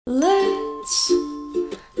Let's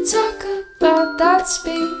talk about that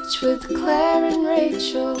speech with Claire and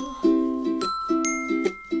Rachel.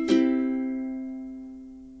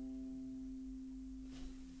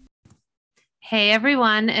 Hey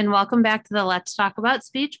everyone, and welcome back to the Let's Talk About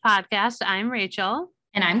Speech podcast. I'm Rachel.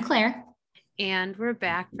 And I'm Claire. And we're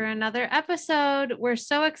back for another episode. We're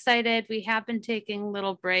so excited. We have been taking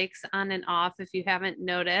little breaks on and off, if you haven't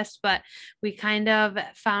noticed, but we kind of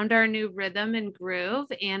found our new rhythm and groove,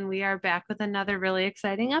 and we are back with another really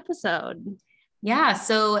exciting episode. Yeah,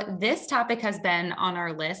 so this topic has been on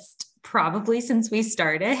our list probably since we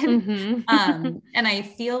started. Mm-hmm. And I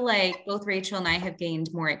feel like both Rachel and I have gained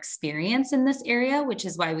more experience in this area, which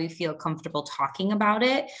is why we feel comfortable talking about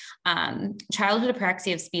it. Childhood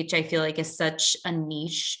apraxia of speech, I feel like, is such a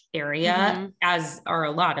niche area, as are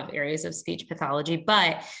a lot of areas of speech pathology.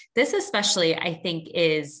 But this especially, I think,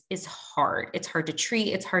 is hard. It's hard to treat.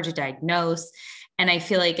 It's hard to diagnose. And I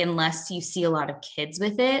feel like unless you see a lot of kids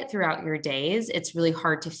with it throughout your days, it's really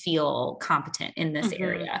hard to feel competent in this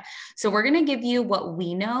area. So we're going to give you what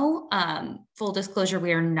we know. Full disclosure,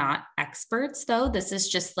 we are not experts, though. This is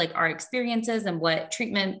just like our experiences and what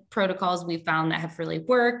treatment protocols we found that have really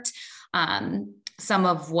worked. Some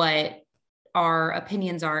of what our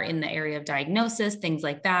opinions are in the area of diagnosis, things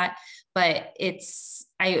like that. But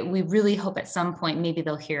we really hope at some point, maybe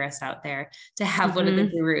they'll hear us out there to have one of the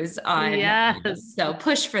gurus on. Yes. So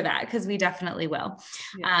push for that, because we definitely will.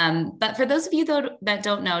 Yeah. But for those of you that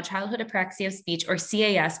don't know, childhood apraxia of speech, or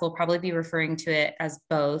CAS, we'll probably be referring to it as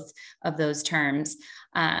both of those terms,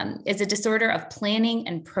 is a disorder of planning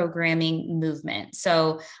and programming movement.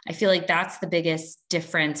 So I feel like that's the biggest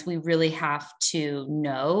difference we really have to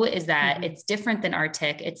know, is that it's different than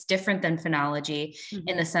ARTIC. It's different than phonology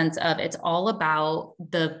in the sense of it's all about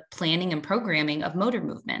the planning and programming of motor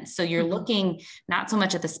movements. So you're looking not so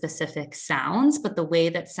much at the specific sounds, but the way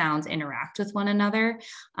that sounds interact with one another,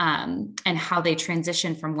 and how they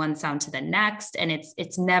transition from one sound to the next. And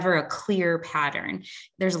it's never a clear pattern.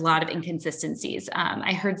 There's a lot of inconsistencies.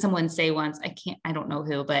 I heard someone say once, I don't know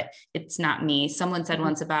who, but it's not me. Someone said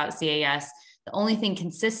once about CAS, the only thing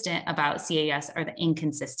consistent about CAS are the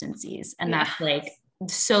inconsistencies. And that's like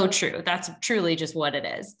so true. That's truly just what it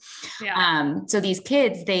is. Yeah. So these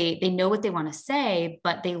kids, they know what they want to say,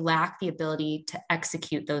 but they lack the ability to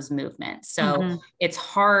execute those movements. So it's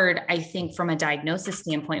hard, I think, from a diagnosis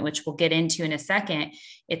standpoint, which we'll get into in a second.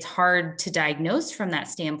 It's hard to diagnose from that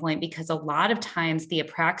standpoint, because a lot of times the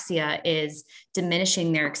apraxia is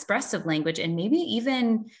diminishing their expressive language, and maybe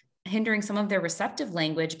even hindering some of their receptive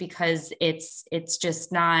language, because it's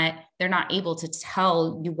just not, they're not able to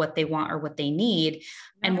tell you what they want or what they need.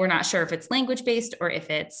 And we're not sure if it's language based or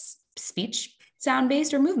if it's speech sound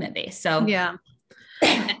based or movement based. So yeah.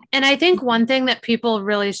 And I think one thing that people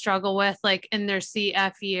really struggle with, like in their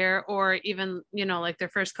CF year, or even, like their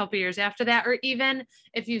first couple years after that, or even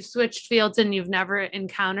if you've switched fields and you've never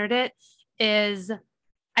encountered it, is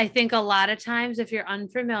I think a lot of times, if you're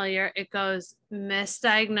unfamiliar, it goes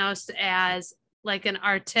misdiagnosed as like an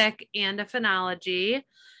ARTIC and a phonology.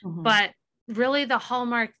 But really the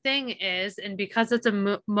hallmark thing is, and because it's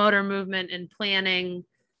a motor movement and planning,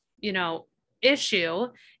 issue,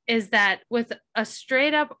 is that with a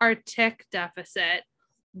straight up ARTIC deficit,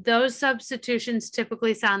 those substitutions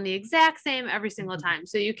typically sound the exact same every single time.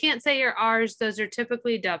 So you can't say your R's, those are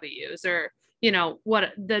typically W's, or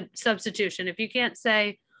what the substitution. If you can't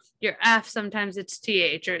say your F, sometimes it's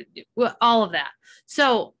TH, or all of that.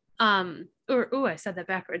 So, I said that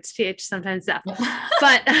backwards. TH, sometimes F.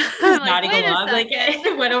 But I'm nodding along, like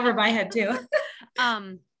it went over my head too.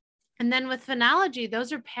 And then with phonology,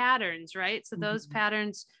 those are patterns, right? So those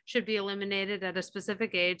patterns should be eliminated at a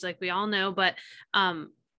specific age, like we all know. But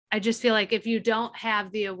I just feel like if you don't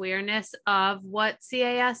have the awareness of what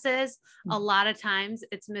CAS is, a lot of times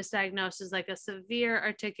it's misdiagnosed as like a severe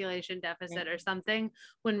articulation deficit or something,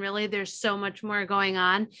 when really there's so much more going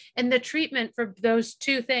on. And the treatment for those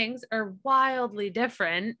two things are wildly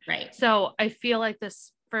different. Right. So I feel like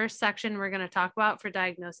this first section we're going to talk about for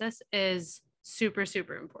diagnosis is super,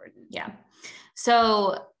 super important. Yeah.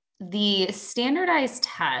 So the standardized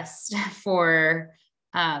test for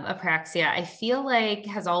apraxia, I feel like,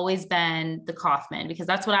 has always been the Kaufman, because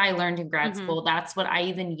that's what I learned in grad school. That's what I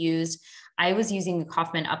even used. I was using the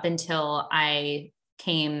Kaufman up until I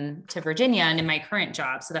came to Virginia and in my current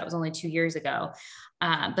job. So that was only 2 years ago.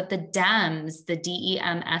 But the DEMS, the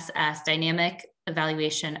DEMSS, Dynamic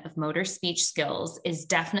Evaluation of Motor Speech Skills, is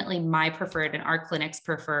definitely my preferred and our clinic's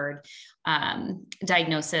preferred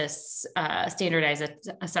diagnosis standardized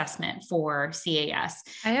assessment for CAS.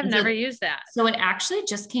 I have never used that. So it actually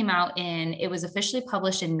just came out it was officially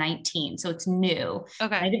published in 19. So it's new.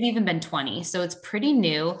 Okay. Might have even been 20. So it's pretty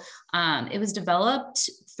new. It was developed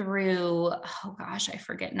through, oh gosh, I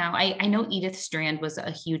forget now. I know Edith Strand was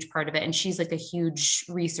a huge part of it, and she's like a huge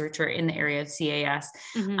researcher in the area of CAS.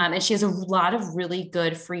 And she has a lot of really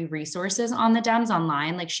good free resources on the DEMS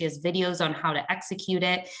online. Like she has videos on how to execute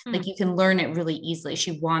it. Like you can learn it really easily.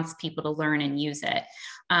 She wants people to learn and use it.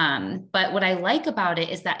 But what I like about it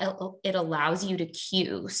is that it allows you to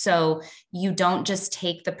queue. So you don't just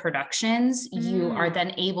take the productions, you are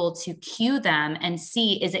then able to queue them and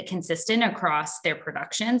see, is it consistent across their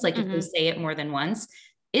productions? Like if they say it more than once,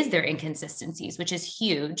 is there inconsistencies, which is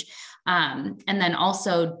huge. And then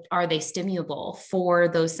also, are they stimulable for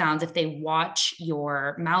those sounds? If they watch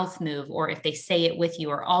your mouth move, or if they say it with you,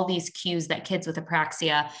 or all these cues that kids with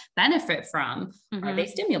apraxia benefit from, are they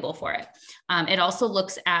stimulable for it? It also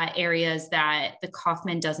looks at areas that the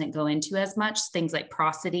Kaufman doesn't go into as much, things like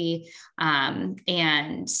prosody,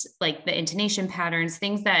 and like the intonation patterns,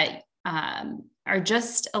 things that, are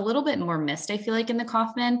just a little bit more missed, I feel like, in the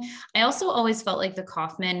Kaufman. I also always felt like the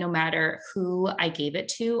Kaufman, no matter who I gave it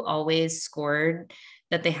to, always scored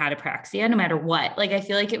that they had apraxia, no matter what. Like, I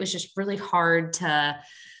feel like it was just really hard to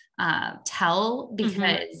tell,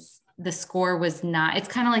 because the score was not, it's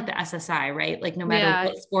kind of like the SSI, right? Like no matter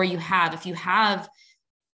what score you have, if you have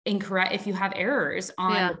errors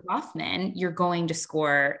on the Kaufman, you're going to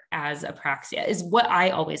score as apraxia, is what I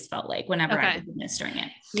always felt like whenever I was administering it.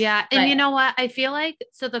 Yeah. And you know what? I feel like,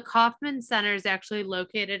 so the Kaufman Center is actually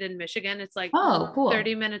located in Michigan. It's like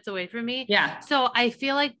 30 minutes away from me. Yeah. So I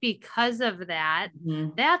feel like because of that,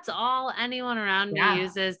 that's all anyone around me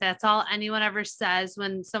uses. That's all anyone ever says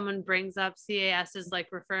when someone brings up CAS, is like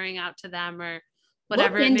referring out to them or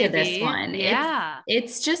whatever. Look into it may this be. one. Yeah.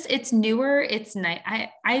 It's newer. It's nice.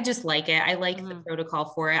 I just like it. I like the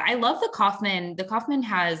protocol for it. I love the Kaufman. The Kaufman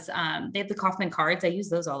has, they have the Kaufman cards. I use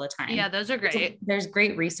those all the time. Yeah, those are great. There's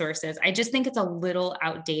great resources. I just think it's a little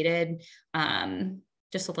outdated.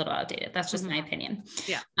 Just a little outdated. That's just my opinion.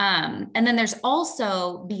 Yeah. And then there's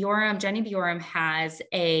also Bjorum. Jenny Bjorum has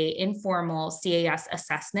a informal CAS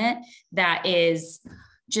assessment that is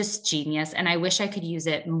just genius. And I wish I could use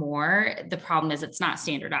it more. The problem is it's not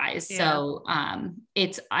standardized. So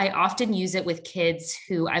I often use it with kids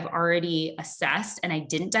who I've already assessed and I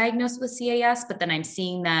didn't diagnose with CAS, but then I'm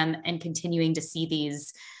seeing them and continuing to see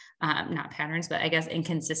these not patterns, but I guess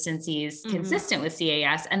inconsistencies consistent with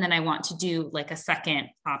CAS. And then I want to do like a second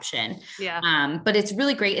option. Yeah. But it's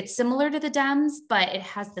really great. It's similar to the DEMS, but it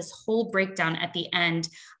has this whole breakdown at the end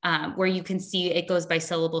where you can see it goes by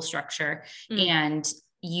syllable structure, and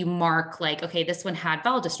you mark like, okay, this one had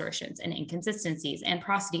vowel distortions and inconsistencies and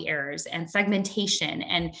prosody errors and segmentation.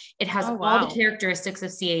 And it has all the characteristics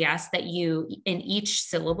of CAS that you in each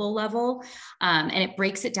syllable level. And it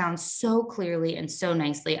breaks it down so clearly and so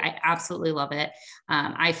nicely. I absolutely love it.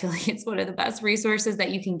 I feel like it's one of the best resources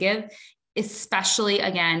that you can give, especially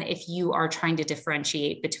again, if you are trying to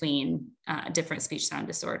differentiate between different speech sound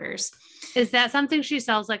disorders. Is that something she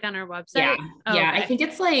sells like on her website? Yeah. Yeah. Okay. I think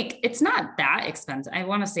it's not that expensive. I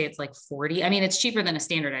want to say it's like 40. I mean, it's cheaper than a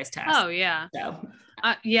standardized test. Oh yeah. So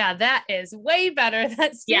yeah, that is way better.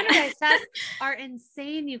 That standardized tests are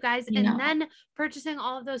insane, you guys. And then purchasing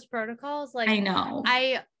all of those protocols, like I know.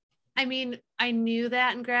 I mean, I knew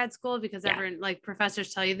that in grad school because everyone, like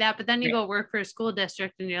professors tell you that, but then you go work for a school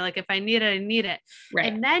district and you're like, if I need it, I need it.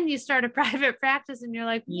 Right. And then you start a private practice and you're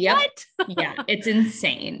like, what? Yeah. It's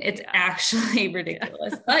insane. It's actually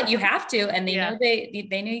ridiculous, but you have to, and they know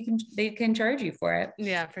they can charge you for it.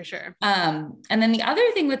 Yeah, for sure. And then the other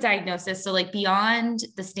thing with diagnosis, so like beyond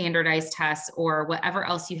the standardized tests or whatever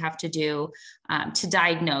else you have to do to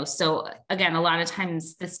diagnose. So again, a lot of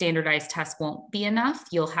times the standardized test won't be enough.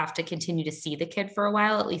 You'll have to continue to see the kid for a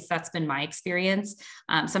while. At least that's been my experience.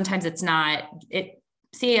 Sometimes it's not,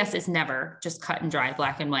 CAS is never just cut and dry,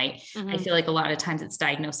 black and white. I feel like a lot of times it's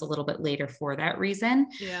diagnosed a little bit later for that reason.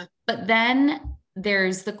 Yeah. But then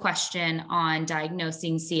there's the question on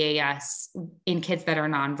diagnosing CAS in kids that are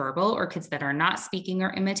nonverbal or kids that are not speaking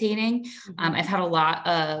or imitating. I've had a lot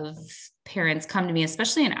of parents come to me,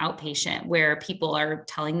 especially in outpatient, where people are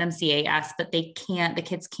telling them CAS, but the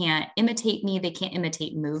kids can't imitate me. They can't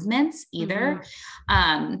imitate movements either.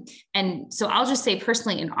 And so I'll just say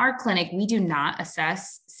personally in our clinic, we do not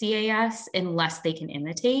assess CAS unless they can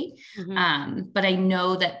imitate. But I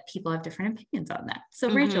know that people have different opinions on that. So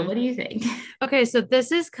Rachel, what do you think? Okay. So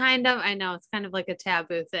this is kind of, I know it's kind of like a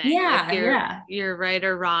taboo thing. Yeah. You're right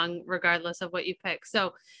or wrong, regardless of what you pick.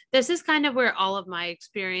 So this is kind of where all of my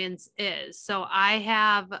experience is. is. So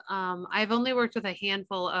I've only worked with a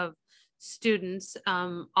handful of students,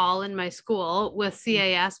 all in my school with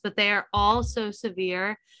CAS, but they are all so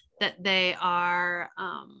severe that they are,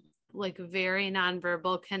 like very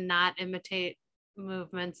nonverbal, cannot imitate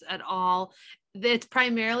movements at all. It's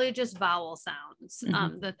primarily just vowel sounds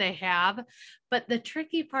that they have. But the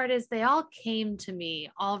tricky part is they all came to me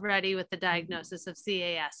already with the diagnosis of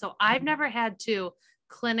CAS. So I've never had to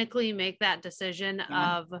clinically make that decision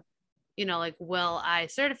of, you know, like, will I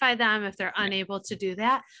certify them if they're unable to do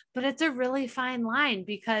that? But it's a really fine line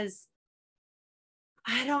because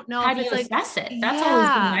I don't know. How do you assess it? That's always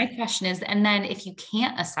been my question is, and then if you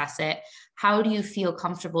can't assess it, how do you feel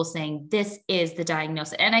comfortable saying this is the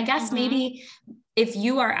diagnosis? And I guess maybe if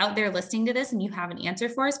you are out there listening to this and you have an answer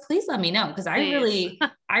for us, please let me know. Because I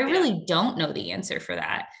really don't know the answer for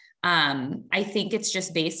that. I think it's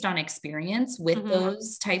just based on experience with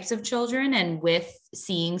those types of children and with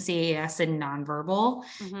seeing CAS and nonverbal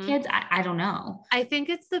kids. I don't know. I think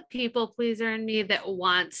it's the people pleaser in me that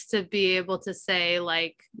wants to be able to say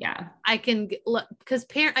like, I can, because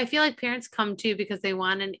I feel like parents come to you because they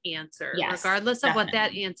want an answer, regardless of what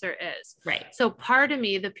that answer is. Right. So part of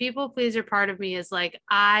me, the people pleaser part of me is like,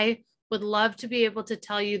 I would love to be able to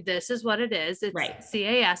tell you this is what it is. It's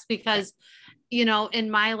CAS because you know, in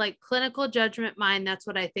my like clinical judgment mind, that's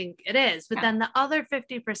what I think it is. But then the other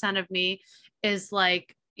 50% of me is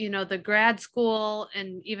like, you know, the grad school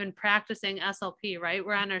and even practicing SLP, right?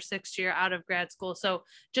 We're on our 6th year out of grad school. So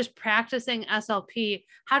just practicing SLP,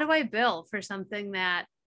 how do I bill for something that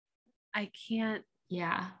I can't,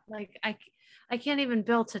 like I can't even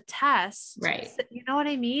bill to test. Right. You know what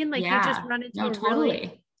I mean? Like you just run into a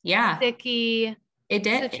really sticky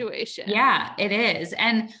situation. Yeah, it is.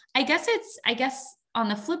 And I guess on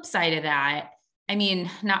the flip side of that, I mean,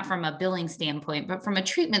 not from a billing standpoint, but from a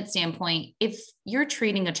treatment standpoint, if you're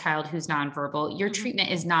treating a child who's nonverbal, your treatment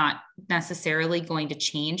is not necessarily going to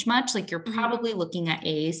change much. Like you're probably looking at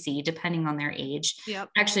AAC depending on their age.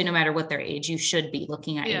 Actually, no matter what their age, you should be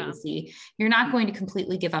looking at AAC. You're not going to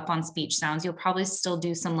completely give up on speech sounds. You'll probably still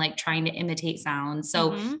do some like trying to imitate sounds.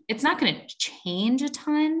 So it's not going to change a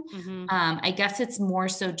ton. I guess it's more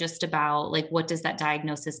so just about like, what does that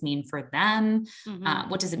diagnosis mean for them?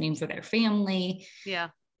 What does it mean for their family?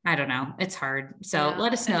 I don't know. It's hard. So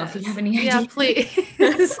let us know if you have any ideas. Yeah, please.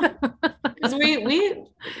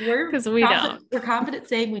 Because we're confident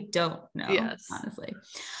saying we don't know, honestly.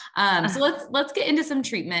 So let's get into some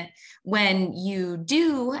treatment when you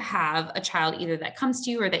do have a child either that comes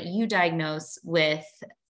to you or that you diagnose with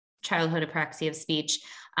childhood apraxia of speech.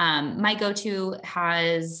 My go-to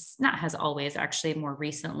has always actually more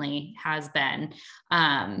recently has been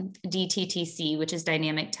DTTC, which is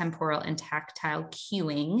dynamic temporal and tactile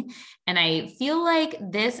cueing. And I feel like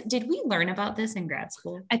did we learn about this in grad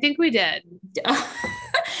school? I think we did.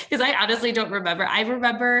 Because I honestly don't remember. I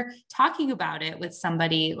remember talking about it with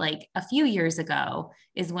somebody like a few years ago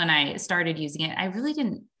is when I started using it. I really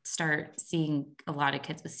didn't start seeing a lot of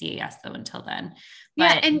kids with CAS though until then.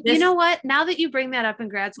 But and you know what? Now that you bring that up in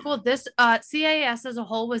grad school, this CAS as a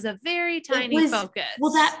whole was a very tiny focus.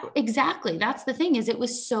 Well, exactly. That's the thing is it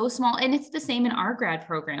was so small, and it's the same in our grad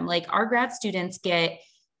program. Like our grad students get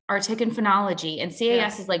Artic and phonology, and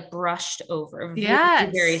CAS is like brushed over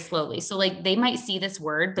very, very slowly. So like they might see this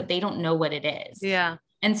word, but they don't know what it is.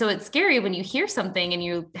 And so it's scary when you hear something and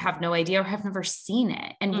you have no idea or have never seen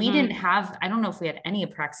it. And we didn't have, I don't know if we had any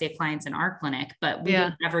apraxia clients in our clinic, but we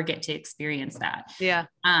didn't ever get to experience that.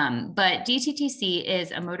 But DTTC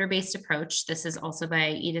is a motor-based approach. This is also by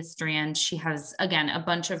Edith Strand. She has, again, a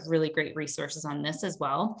bunch of really great resources on this as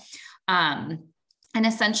well. And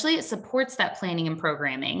essentially it supports that planning and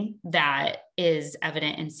programming that is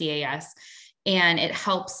evident in CAS. And it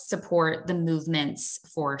helps support the movements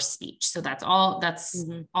for speech. So that's all that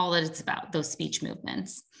it's about, those speech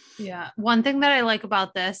movements. One thing that I like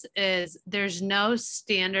about this is there's no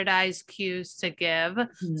standardized cues to give.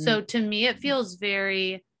 So to me, it feels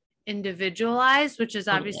very individualized, which is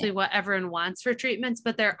obviously what everyone wants for treatments,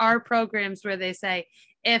 but there are programs where they say,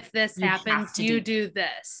 if this happens, you do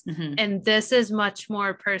this. And this is much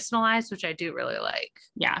more personalized, which I do really like.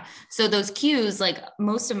 So those cues, like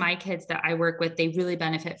most of my kids that I work with, they really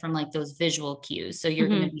benefit from like those visual cues. So you're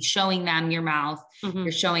going to be showing them your mouth.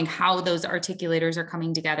 You're showing how those articulators are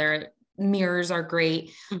coming together. Mirrors are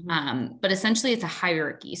great. But essentially it's a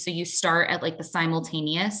hierarchy. So you start at like the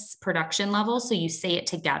simultaneous production level. So you say it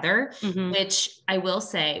together, which I will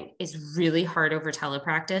say is really hard over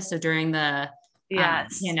telepractice. So during the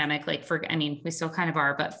Yes. pandemic, like I mean, we still kind of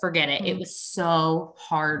are, but forget it. It was so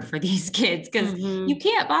hard for these kids because you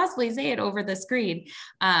can't possibly say it over the screen.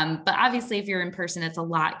 But obviously if you're in person, it's a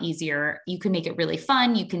lot easier. You can make it really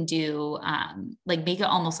fun. You can do like make it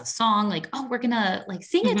almost a song, like, oh, we're gonna like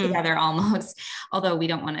sing it together almost, although we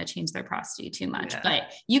don't want to change their prosody too much, but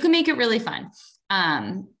you can make it really fun.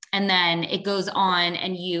 And then it goes on,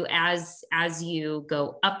 and you, as you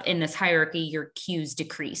go up in this hierarchy, your cues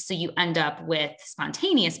decrease. So you end up with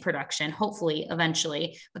spontaneous production, hopefully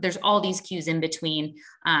eventually, but there's all these cues in between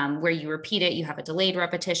where you repeat it, you have a delayed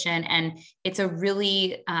repetition. And it's a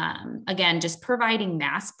really, again, just providing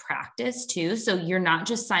mass practice too. So you're not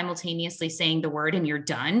just simultaneously saying the word and you're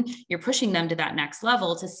done. You're pushing them to that next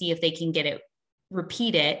level to see if they can get it,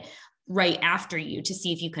 repeat it right after you, to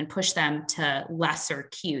see if you can push them to lesser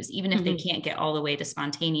cues, even if they can't get all the way to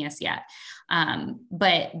spontaneous yet.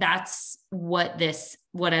 But that's what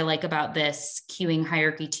I like about this cueing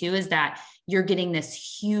hierarchy too, is that you're getting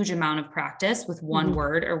this huge amount of practice with one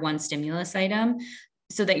word or one stimulus item,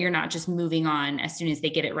 so that you're not just moving on as soon as they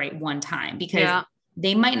get it right one time, because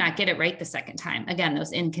they might not get it right the second time. Again,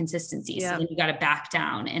 those inconsistencies. So then you got to back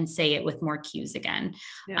down and say it with more cues again.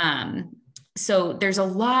 So there's a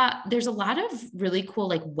lot of really cool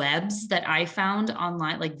like webs that I found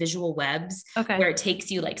online, like visual webs, where it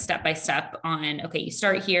takes you like step by step on, okay, you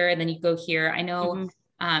start here and then you go here. I know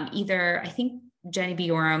either, I think Jenny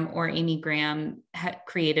Biorum or Amy Graham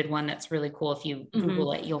created one that's really cool. If you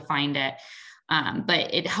Google it, you'll find it.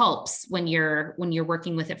 But it helps when you're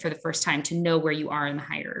working with it for the first time to know where you are in the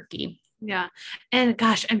hierarchy. Yeah. And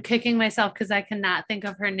gosh, I'm kicking myself because I cannot think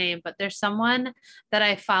of her name, but there's someone that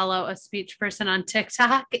I follow, a speech person on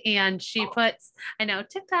TikTok, and she puts, I know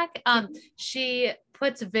TikTok, she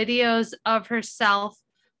puts videos of herself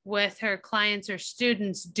with her clients or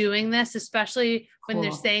students doing this, especially when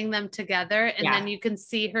they're saying them together. And then you can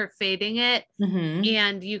see her fading it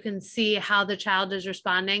and you can see how the child is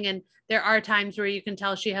responding. And there are times where you can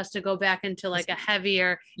tell she has to go back into like a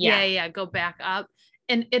heavier, go back up.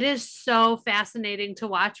 And it is so fascinating to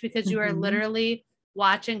watch because you are literally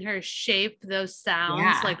watching her shape those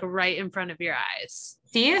sounds like right in front of your eyes.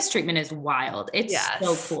 CS treatment is wild. It's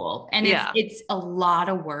so cool. And it's a lot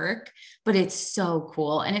of work, but it's so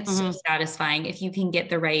cool. And it's so satisfying if you can get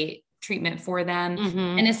the right treatment for them.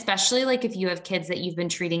 And especially like if you have kids that you've been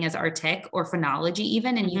treating as Artic or phonology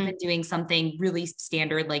even, and you've been doing something really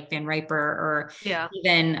standard like Van Riper or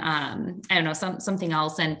even, I don't know, something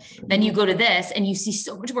else. And then you go to this and you see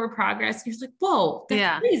so much more progress. You're like, whoa,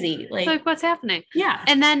 that's crazy. Like what's happening? Yeah.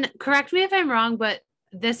 And then correct me if I'm wrong, but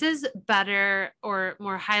this is better or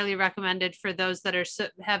more highly recommended for those that are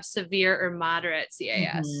have severe or moderate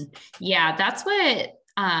CAS. Yeah, that's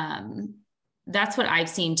what I've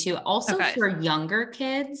seen too. Also for younger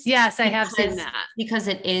kids. Yes, I have seen that. Because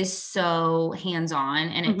it is so hands-on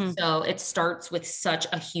and it starts with such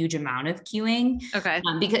a huge amount of cueing.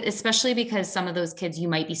 Because some of those kids, you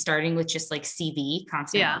might be starting with just like CV,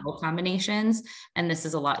 constant vowel combinations. And this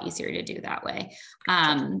is a lot easier to do that way.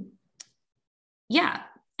 And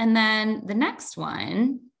then the next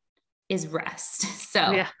one is rest.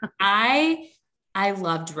 So I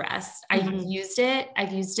loved rest. I've used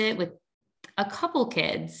it with a couple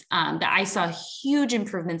kids that I saw huge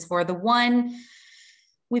improvements for. The one,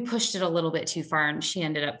 we pushed it a little bit too far and she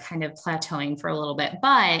ended up kind of plateauing for a little bit,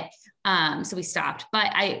 but so we stopped.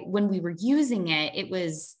 But when we were using it,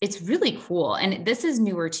 it's really cool. And this is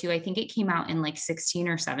newer too. I think it came out in like 16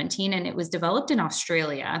 or 17 and it was developed in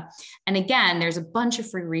Australia. And again, there's a bunch of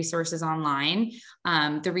free resources online.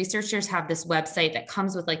 The researchers have this website that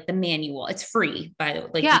comes with like the manual. It's free, by the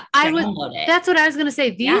way. That's what I was going to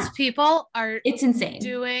say. These people are, it's insane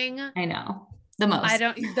doing, I know. The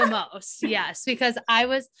most. Yes. Because I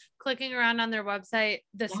was clicking around on their website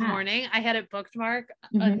this morning. I had it bookmarked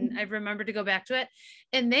and I remembered to go back to it.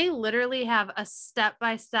 And they literally have a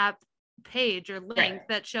step-by-step page or link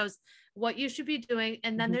that shows what you should be doing.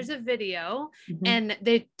 And then there's a video and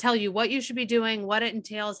they tell you what you should be doing, what it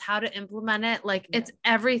entails, how to implement it. Like it's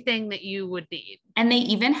everything that you would need. And they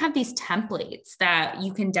even have these templates that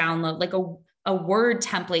you can download, like a word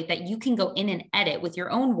template that you can go in and edit with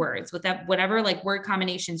your own words, with that, whatever like word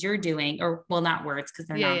combinations you're doing, or well, not words, because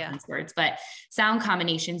they're nonsense words, but sound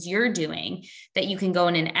combinations you're doing, that you can go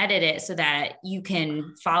in and edit it so that you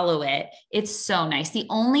can follow it. It's so nice. The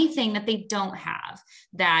only thing that they don't have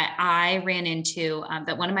that I ran into,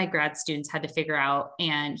 that one of my grad students had to figure out,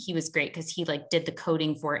 and he was great because he like did the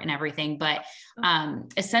coding for it and everything, but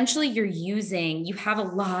Essentially you have a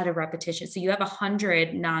lot of repetition. So you have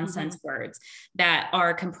 100 nonsense words that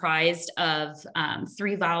are comprised of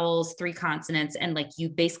 3 vowels, 3 consonants, and like you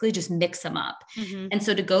basically just mix them up. And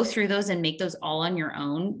so to go through those and make those all on your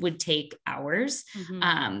own would take hours.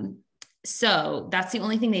 So that's the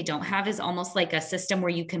only thing they don't have, is almost like a system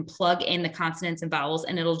where you can plug in the consonants and vowels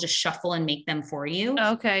and it'll just shuffle and make them for you.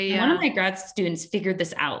 Okay. Yeah. And one of my grad students figured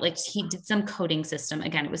this out. Like he did some coding system.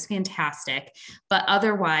 Again, it was fantastic, but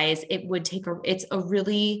otherwise it would take you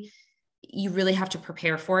really have to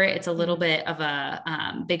prepare for it. It's a little bit of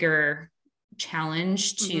a bigger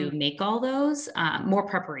challenge to make all those, more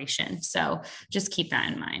preparation. So just keep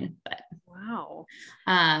that in mind. But wow.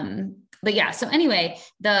 But yeah, so anyway,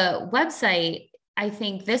 the website, I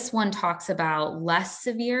think this one talks about less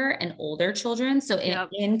severe and older children. So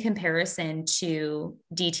in comparison to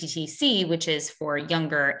DTTC, which is for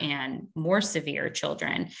younger and more severe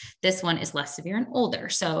children, this one is less severe and older.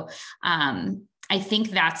 So, I think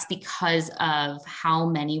that's because of how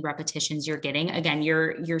many repetitions you're getting. Again,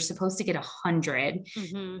 you're supposed to get 100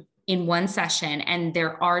 in one session. And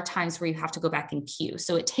there are times where you have to go back and cue.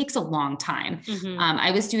 So it takes a long time.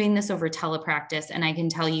 I was doing this over telepractice, and I can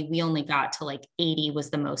tell you, we only got to like 80 was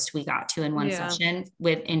the most we got to in one session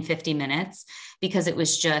within 50 minutes, because it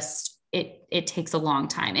was just, it takes a long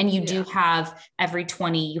time. And you do have every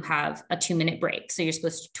 20, you have a 2-minute break. So you're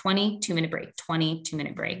supposed to 20, 2-minute break, 20,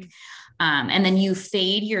 2-minute break. And then you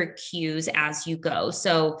fade your cues as you go.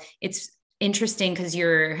 So it's interesting because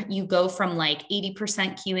you go from like 80%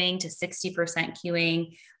 cueing to 60%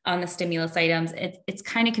 cueing on the stimulus items. It's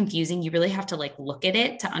kind of confusing. You really have to like look at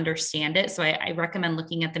it to understand it. So I recommend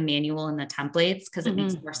looking at the manual and the templates because it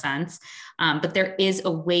makes more sense. But there is a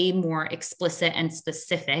way more explicit and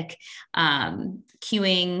specific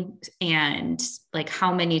cueing and like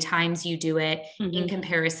how many times you do it in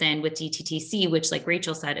comparison with DTTC, which, like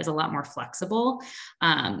Rachel said, is a lot more flexible.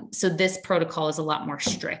 So this protocol is a lot more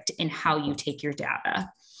strict in how you take your data.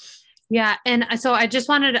 Yeah. And so I just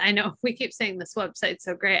I know we keep saying this website's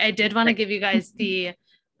so great. I did want to give you guys the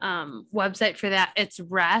website for that. It's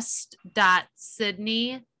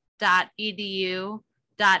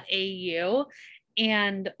rest.sydney.edu.au.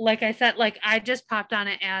 And like I said, like I just popped on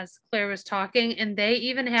it as Claire was talking, and they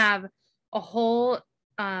even have a whole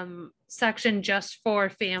section just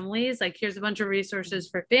for families. Like here's a bunch of resources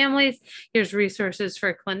for families. Here's resources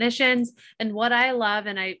for clinicians. And what I love,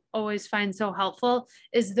 and I always find so helpful,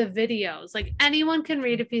 is the videos. Like anyone can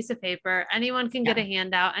read a piece of paper, anyone can get a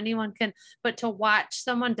handout, but to watch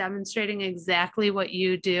someone demonstrating exactly what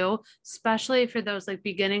you do, especially for those like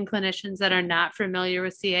beginning clinicians that are not familiar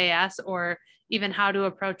with CAS or even how to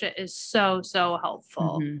approach it, is so, so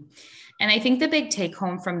helpful. And I think the big take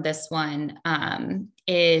home from this one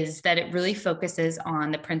is that it really focuses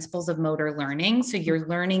on the principles of motor learning. So you're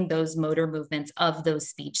learning those motor movements of those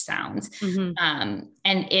speech sounds. And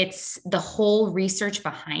it's the whole research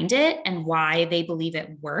behind it and why they believe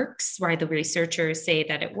it works, why the researchers say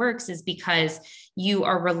that it works, is because you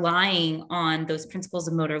are relying on those principles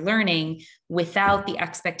of motor learning without the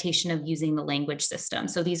expectation of using the language system.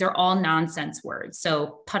 So these are all nonsense words.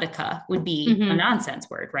 So puttaka would be a nonsense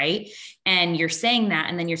word, right? And you're saying that,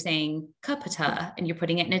 and then you're saying kapata, and you're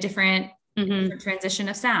putting it in a different transition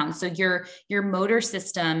of sound. So your motor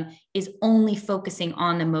system is only focusing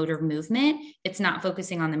on the motor movement. It's not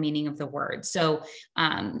focusing on the meaning of the word. So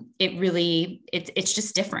it's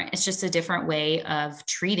just different. It's just a different way of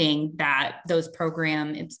treating those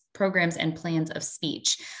programs and plans of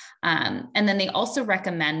speech. And then they also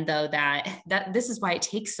recommend, though, that this is why it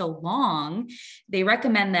takes so long. They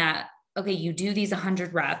recommend that, okay, you do these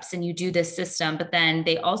 100 reps and you do this system, but then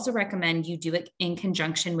they also recommend you do it in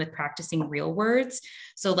conjunction with practicing real words.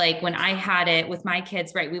 So like when I had it with my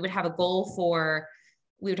kids, right, we would have a goal for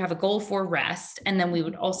rest. And then we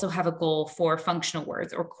would also have a goal for functional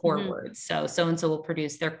words or core words. So-and-so will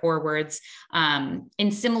produce their core words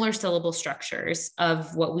in similar syllable structures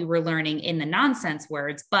of what we were learning in the nonsense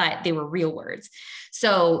words, but they were real words.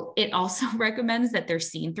 So it also recommends that they're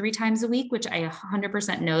seen 3 times a week, which I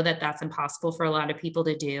 100% know that that's impossible for a lot of people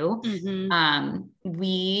to do. The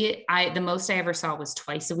most I ever saw was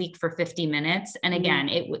twice a week for 50 minutes. And again,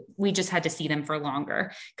 we just had to see them for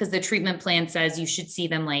longer because the treatment plan says you should see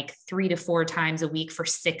them like 3 to 4 times a week for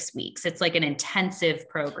 6 weeks. It's like an intensive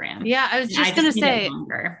program. Yeah. I was just going to say,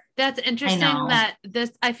 that's interesting that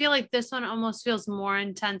I feel like this one almost feels more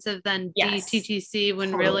intensive than DTTC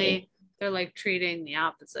when really they're like treating the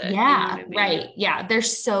opposite. Yeah. You know what I mean? Right. Yeah. They're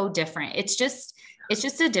so different. It's just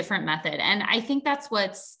a different method. And I think that's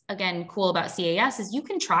what's, again, cool about CAS is you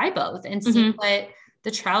can try both and see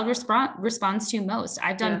the child responds to most.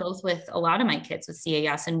 I've done both with a lot of my kids with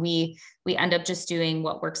CAS, and we end up just doing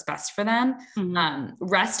what works best for them.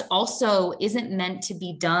 Rest also isn't meant to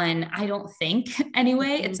be done, I don't think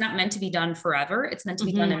anyway. It's not meant to be done forever. It's meant to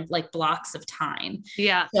be done in like blocks of time.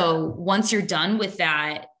 Yeah. So once you're done with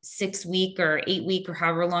that 6 week or 8 week or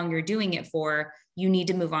however long you're doing it for, you need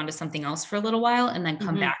to move on to something else for a little while and then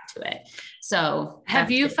come back to it. So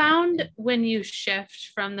have you found when you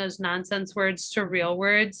shift from those nonsense words to real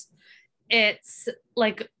words, it's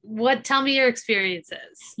like, tell me your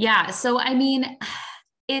experiences. Yeah. So, I mean,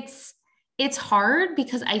 it's hard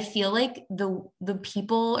because I feel like the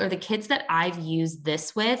people or the kids that I've used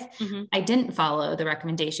this with, I didn't follow the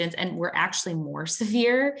recommendations and were actually more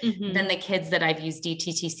severe than the kids that I've used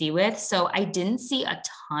DTTC with. So I didn't see a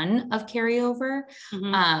ton of carryover.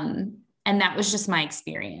 And that was just my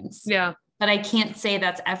experience. Yeah. But I can't say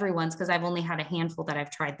that's everyone's because I've only had a handful that I've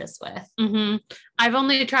tried this with. I've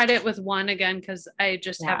only tried it with one again, because I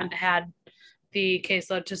just haven't had the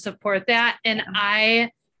caseload to support that. And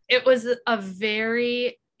it was a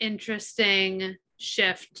very interesting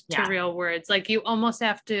shift to real words. Like you almost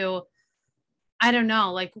have to, I don't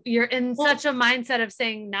know, like you're in such a mindset of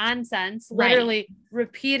saying nonsense, literally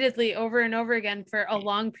repeatedly over and over again for a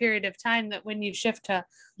long period of time, that when you shift to,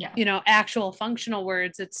 actual functional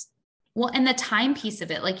words, it's, and the time piece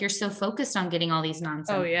of it, like you're so focused on getting all these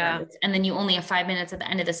nonsense words, and then you only have 5 minutes at the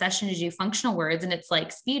end of the session to do functional words, and it's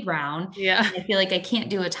like speed round. Yeah. I feel like I can't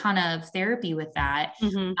do a ton of therapy with that.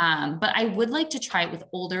 But I would like to try it with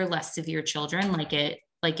older, less severe children, like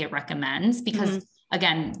it recommends, because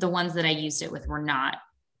again, the ones that I used it with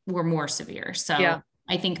were more severe. So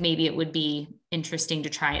I think maybe it would be interesting to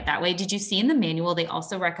try it that way. Did you see in the manual, they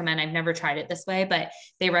also recommend, I've never tried it this way, but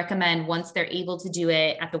they recommend once they're able to do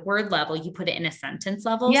it at the word level, you put it in a sentence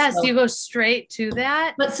level. Yes, you go straight to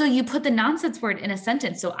that. But so you put the nonsense word in a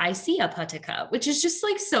sentence. So I see a patika, which is just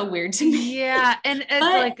like so weird to me. Yeah. And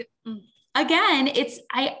it's again,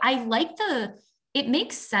 I like it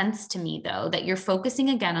makes sense to me though, that you're focusing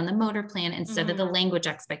again on the motor plan instead of the language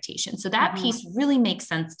expectation. So that piece really makes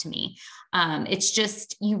sense to me. It's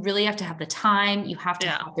just, you really have to have the time. You have to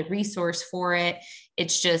have the resource for it. It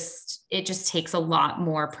just takes a lot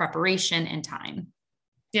more preparation and time.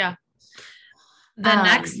 Yeah. The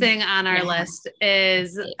next thing on our list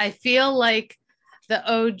is, I feel like the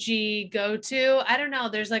OG go-to, I don't know.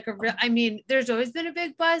 There's like there's always been a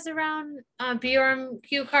big buzz around BORM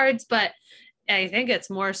cue cards, but I think it's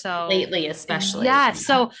more so lately, especially. Yeah.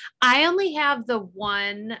 So I only have the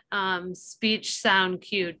one speech sound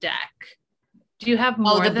cue deck. Do you have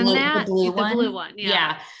more than that? The blue one?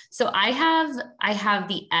 Yeah. So I have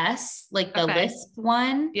the S, like the Lisp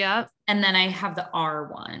one. Yeah. And then I have the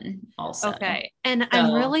R one also. Okay. And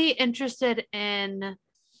I'm really interested in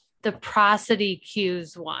the prosody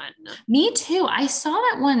cues one. Me too. I saw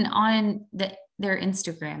that one on her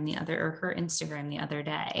Instagram the other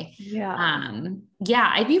day.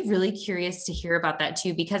 Yeah. I'd be really curious to hear about that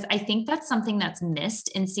too, because I think that's something that's missed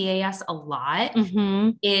in CAS a lot,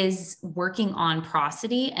 is working on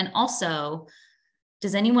prosody. And also,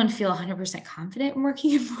 does anyone feel 100% confident in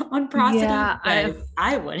working on prosody? Yeah,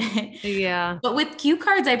 I wouldn't. Yeah. But with cue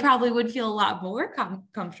cards, I probably would feel a lot more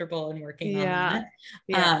comfortable in working on that.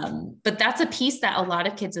 Yeah. But that's a piece that a lot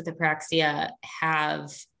of kids with apraxia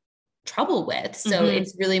have trouble with. So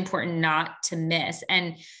it's really important not to miss.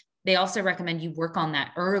 And they also recommend you work on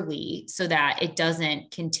that early so that it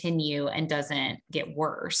doesn't continue and doesn't get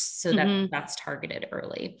worse. So that that's targeted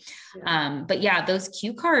early. But yeah, those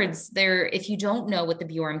cue cards, if you don't know what the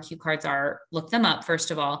BORM cue cards are, look them up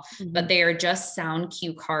first of all, but they are just sound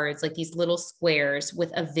cue cards, like these little squares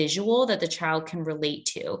with a visual that the child can relate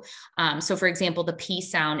to. So for example, the P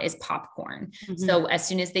sound is popcorn. So as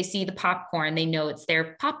soon as they see the popcorn, they know it's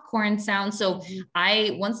their popcorn sound. So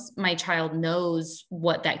once my child knows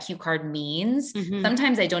what that cue card means,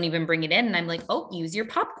 sometimes I don't even bring it in and I'm like, oh, use your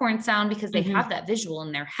popcorn sound, because they have that visual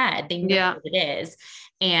in their head. They know what it is.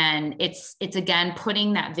 And it's again,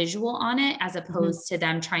 putting that visual on it, as opposed to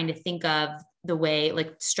them trying to think of the way,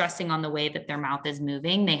 like stressing on the way that their mouth is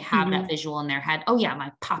moving. They have that visual in their head. Oh yeah,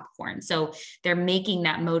 my popcorn. So they're making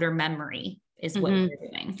that motor memory is what they're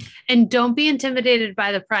doing. And don't be intimidated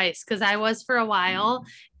by the price, because I was for a while,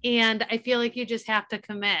 and I feel like you just have to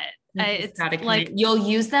commit. It's like you'll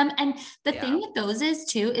use them. And the thing with those is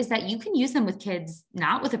that you can use them with kids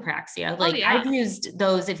not with apraxia. Like I've used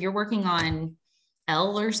those, if you're working on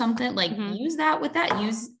L or something, like use that with that.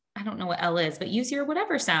 I don't know what L is, but use your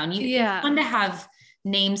whatever sound. It's fun to have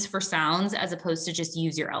names for sounds as opposed to just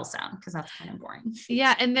use your L sound, because that's kind of boring.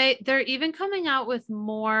 Yeah. And they're even coming out with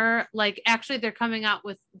more, like, actually they're coming out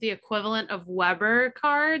with the equivalent of Weber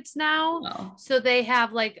cards now. Oh. So they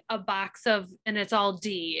have like a box of, and it's all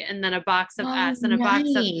D, and then a box of S, and a box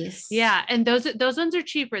of, yeah. And those ones are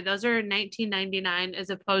cheaper. Those are $19.99 as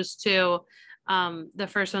opposed to the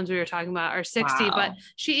first ones we were talking about are $60. Wow. But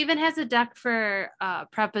she even has a deck for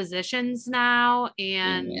prepositions now,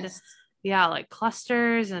 and yeah, like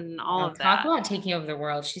clusters and all of that. Talk about taking over the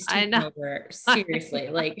world. She's taking over, seriously.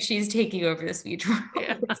 Like, she's taking over the speech world.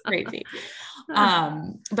 Yeah. It's crazy.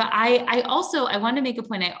 But I want to make a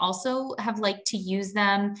point. I also have liked to use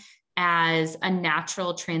them as a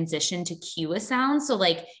natural transition to cue a sound. So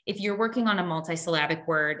like if you're working on a multisyllabic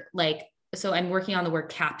word, like, so I'm working on the word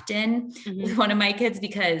captain with one of my kids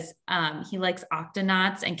because he likes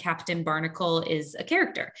Octonauts, and Captain Barnacle is a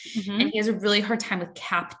character. And he has a really hard time with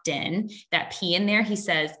captain, that P in there. He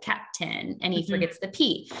says captain and he forgets the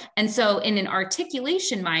P. And so in an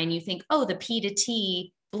articulation mind, you think, oh, the P to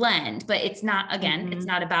T blend, but it's not, again, it's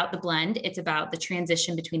not about the blend. It's about the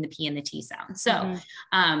transition between the P and the T sound. So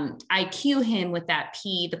I cue him with that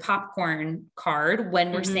P, the popcorn card,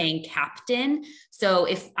 when we're saying captain. So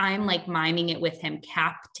if I'm like miming it with him,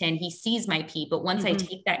 captain, he sees my P, but once I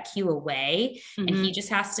take that cue away and he just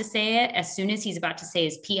has to say it, as soon as he's about to say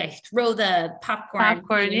his P, I throw the popcorn in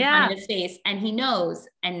front of his face, and he knows,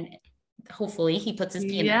 and hopefully he puts his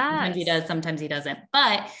P in there. Sometimes he does, sometimes he doesn't,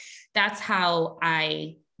 but that's how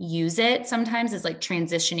I use it sometimes, is like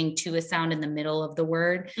transitioning to a sound in the middle of the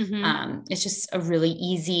word. It's just a really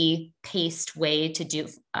easy paced way to do,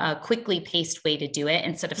 a quickly paced way to do it,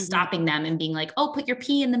 instead of stopping them and being like, oh, put your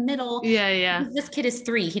P in the middle. This kid is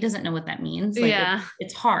 3. He doesn't know what that means. Like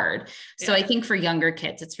it's hard. So I think for younger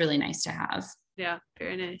kids, it's really nice to have. Yeah.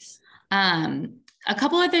 Very nice. A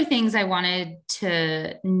couple other things I wanted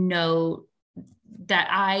to note that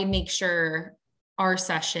I make sure our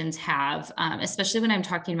sessions have, especially when I'm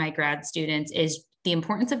talking to my grad students, is the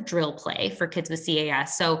importance of drill play for kids with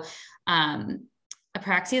CAS. So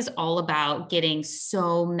apraxia is all about getting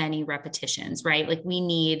so many repetitions, right? Like we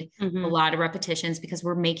need a lot of repetitions because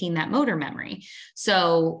we're making that motor memory.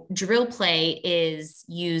 So drill play is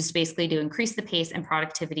used basically to increase the pace and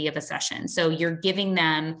productivity of a session. So you're giving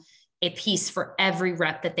them a piece for every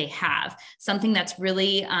rep that they have. Something that's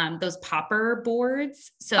really those popper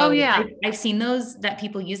boards. So I've seen those, that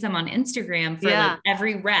people use them on Instagram for like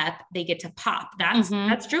every rep they get to pop.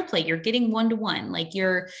 That's drill play. You're getting 1-to-1. Like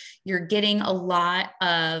you're getting a lot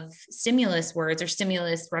of stimulus words or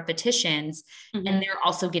stimulus repetitions, and they're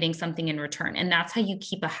also getting something in return. And that's how you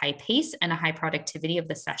keep a high pace and a high productivity of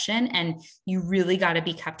the session. And you really got to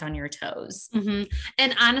be kept on your toes.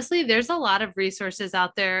 And honestly, there's a lot of resources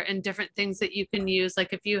out there and different things that you can use.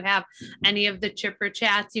 Like if you have any of the chipper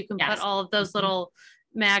chats, you can put all of those little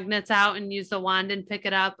magnets out and use the wand and pick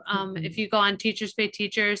it up. If you go on Teachers Pay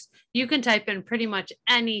Teachers, you can type in pretty much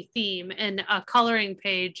any theme in a coloring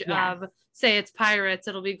page of, say it's pirates,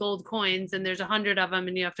 it'll be gold coins, and there's 100 of them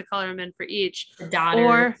and you have to color them in for each.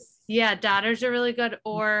 Daughters. Or daughters are really good.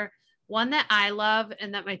 Or one that I love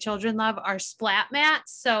and that my children love are splat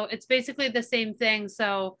mats. So it's basically the same thing.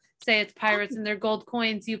 So say it's pirates and they're gold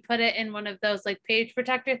coins, you put it in one of those like page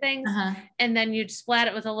protector things, and then you splat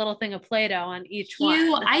it with a little thing of Play-Doh on each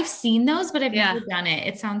one. I've seen those, but I've never done it.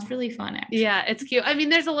 It sounds really fun, actually. Yeah, it's cute. I mean,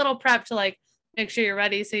 there's a little prep to like make sure you're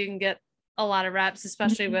ready so you can get a lot of reps,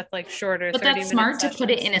 especially with like shorter. But that's smart to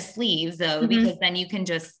put it in a sleeve though, because then you can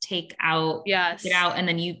just take out, get out, and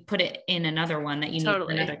then you put it in another one that you need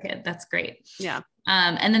for another kid. That's great. Yeah.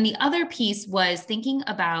 And then the other piece was thinking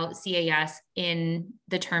about CAS in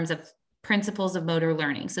the terms of principles of motor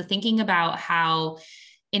learning. So thinking about how,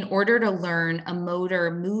 in order to learn a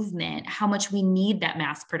motor movement, how much we need that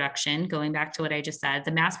mass production, going back to what I just said,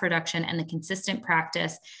 the mass production and the consistent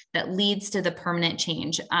practice that leads to the permanent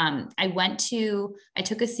change. I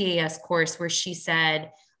took a CAS course where she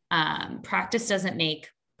said, practice doesn't make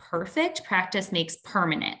perfect, practice makes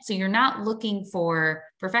permanent. So you're not looking for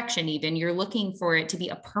perfection even, you're looking for it to be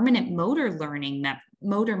a permanent motor learning, that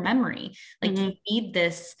motor memory. Like you need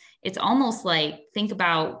this, it's almost like, think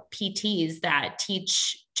about PTs that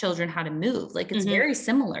teach children how to move. Like it's very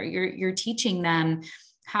similar. You're teaching them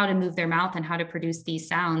how to move their mouth and how to produce these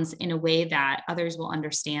sounds in a way that others will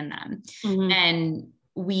understand them. And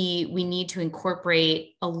we need to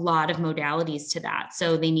incorporate a lot of modalities to that.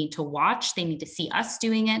 So they need to watch, they need to see us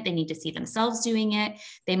doing it. They need to see themselves doing it.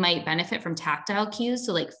 They might benefit from tactile cues.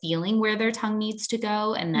 So like feeling where their tongue needs to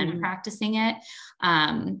go and then practicing it,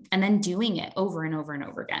 and then doing it over and over and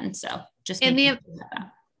over again. So just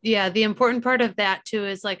Yeah, the important part of that too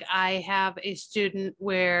is like I have a student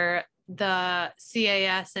where the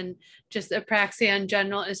CAS and just apraxia in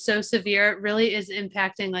general is so severe, it really is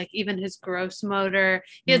impacting like even his gross motor.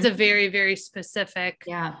 He has a very, very specific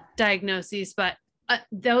diagnosis, but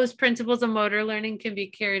those principles of motor learning can be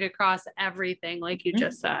carried across everything, like you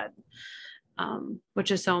just said.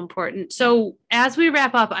 Which is so important. So as we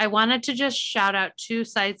wrap up, I wanted to just shout out 2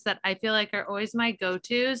 sites that I feel like are always my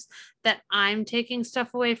go-tos that I'm taking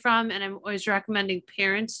stuff away from and I'm always recommending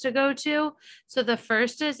parents to go to. So the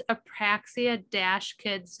first is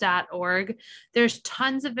apraxia-kids.org. There's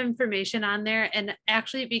tons of information on there, and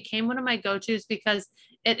actually it became one of my go-tos because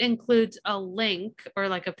it includes a link or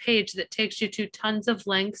like a page that takes you to tons of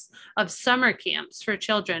links of summer camps for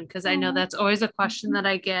children, because I know that's always a question that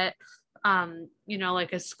I get.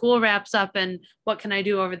 Like as school wraps up and what can I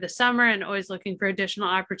do over the summer, and always looking for additional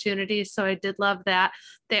opportunities. So I did love that.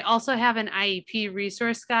 They also have an IEP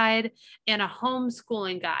resource guide and a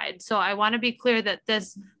homeschooling guide. So I want to be clear that the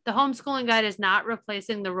homeschooling guide is not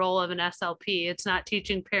replacing the role of an SLP. It's not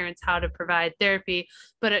teaching parents how to provide therapy,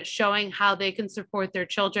 but it's showing how they can support their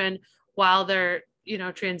children while they're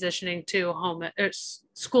transitioning to home or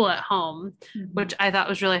school at home, which I thought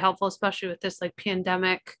was really helpful, especially with this like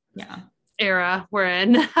pandemic era we're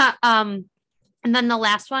in. And then the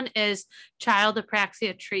last one is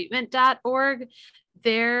childapraxiatreatment.org.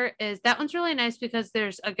 That one's really nice because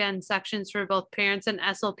there's, again, sections for both parents and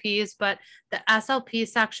SLPs, but the SLP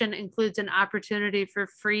section includes an opportunity for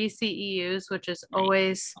free CEUs, which is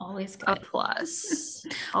always a plus.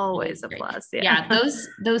 Always a plus. Yeah.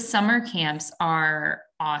 Those summer camps are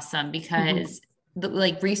awesome because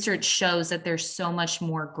research shows that there's so much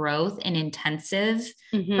more growth in intensive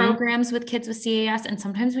programs with kids with CAS. And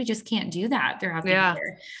sometimes we just can't do that throughout the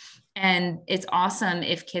year. And it's awesome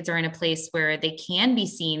if kids are in a place where they can be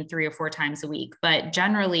seen 3 or 4 times a week. But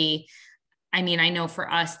generally, I mean, I know for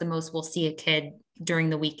us, the most we'll see a kid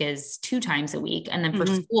during the week is 2 times a week. And then for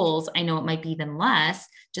schools, I know it might be even less,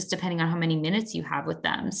 just depending on how many minutes you have with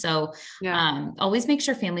them. So always make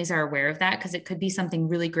sure families are aware of that, because it could be something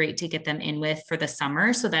really great to get them in with for the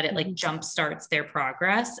summer so that it like jumpstarts their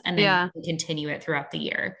progress and then continue it throughout the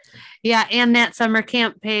year. Yeah. And that summer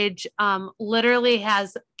camp page literally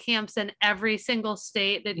has camps in every single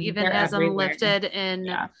state. That even has them lifted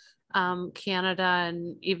in Canada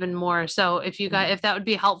and even more. So if that would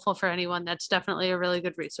be helpful for anyone, that's definitely a really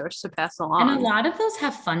good resource to pass along. And a lot of those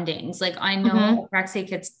have fundings. Like I know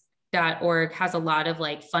apraxiakids.org has a lot of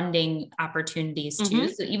like funding opportunities too.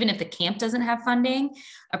 So even if the camp doesn't have funding,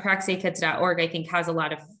 apraxiakids.org I think has a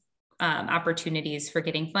lot of opportunities for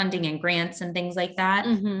getting funding and grants and things like that.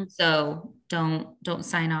 So don't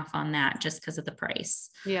sign off on that just because of the price.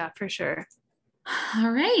 Yeah, for sure. All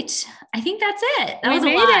right. I think that's it. That we was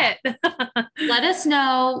made a lot. it. Let us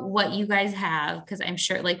know what you guys have, because I'm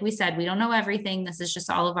sure, like we said, we don't know everything. This is just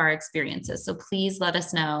all of our experiences. So please let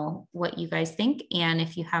us know what you guys think. And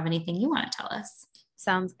if you have anything you want to tell us.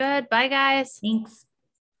 Sounds good. Bye, guys. Thanks.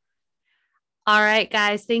 All right,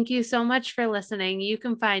 guys. Thank you so much for listening. You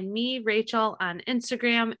can find me, Rachel, on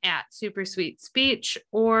Instagram at SuperSweetSpeech,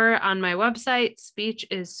 or on my website,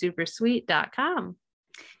 speechissupersweet.com.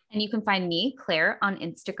 And you can find me, Claire, on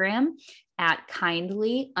Instagram at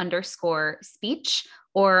kindly_speech,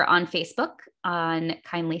 or on Facebook on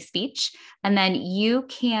Kindly Speech. And then you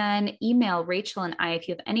can email Rachel and I if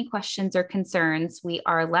you have any questions or concerns. We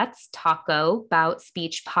are Let's Talko About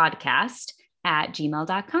Speech podcast at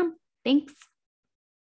gmail.com. Thanks.